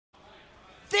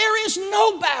There is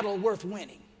no battle worth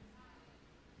winning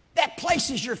that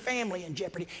places your family in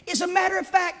jeopardy. As a matter of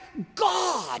fact,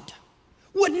 God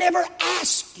would never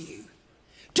ask you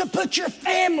to put your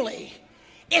family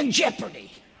in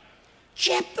jeopardy.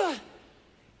 Jephthah,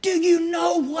 do you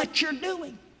know what you're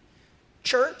doing?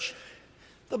 Church,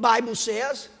 the Bible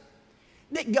says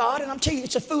that God, and I'm telling you,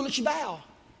 it's a foolish vow,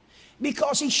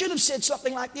 because he should have said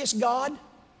something like this: God,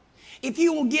 if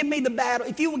you will give me the battle,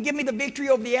 if you will give me the victory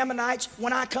over the Ammonites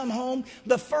when I come home,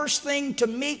 the first thing to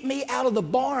meet me out of the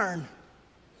barn.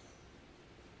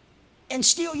 And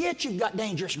still yet you've got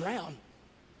dangerous ground.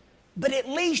 But at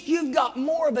least you've got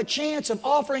more of a chance of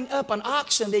offering up an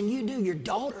oxen than you do your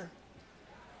daughter.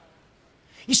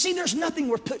 You see, there's nothing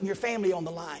worth putting your family on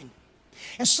the line.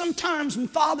 And sometimes,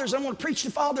 fathers, I want to preach to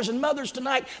fathers and mothers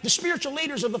tonight, the spiritual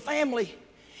leaders of the family.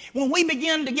 When we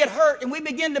begin to get hurt and we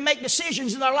begin to make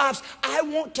decisions in our lives, I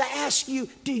want to ask you,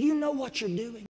 do you know what you're doing?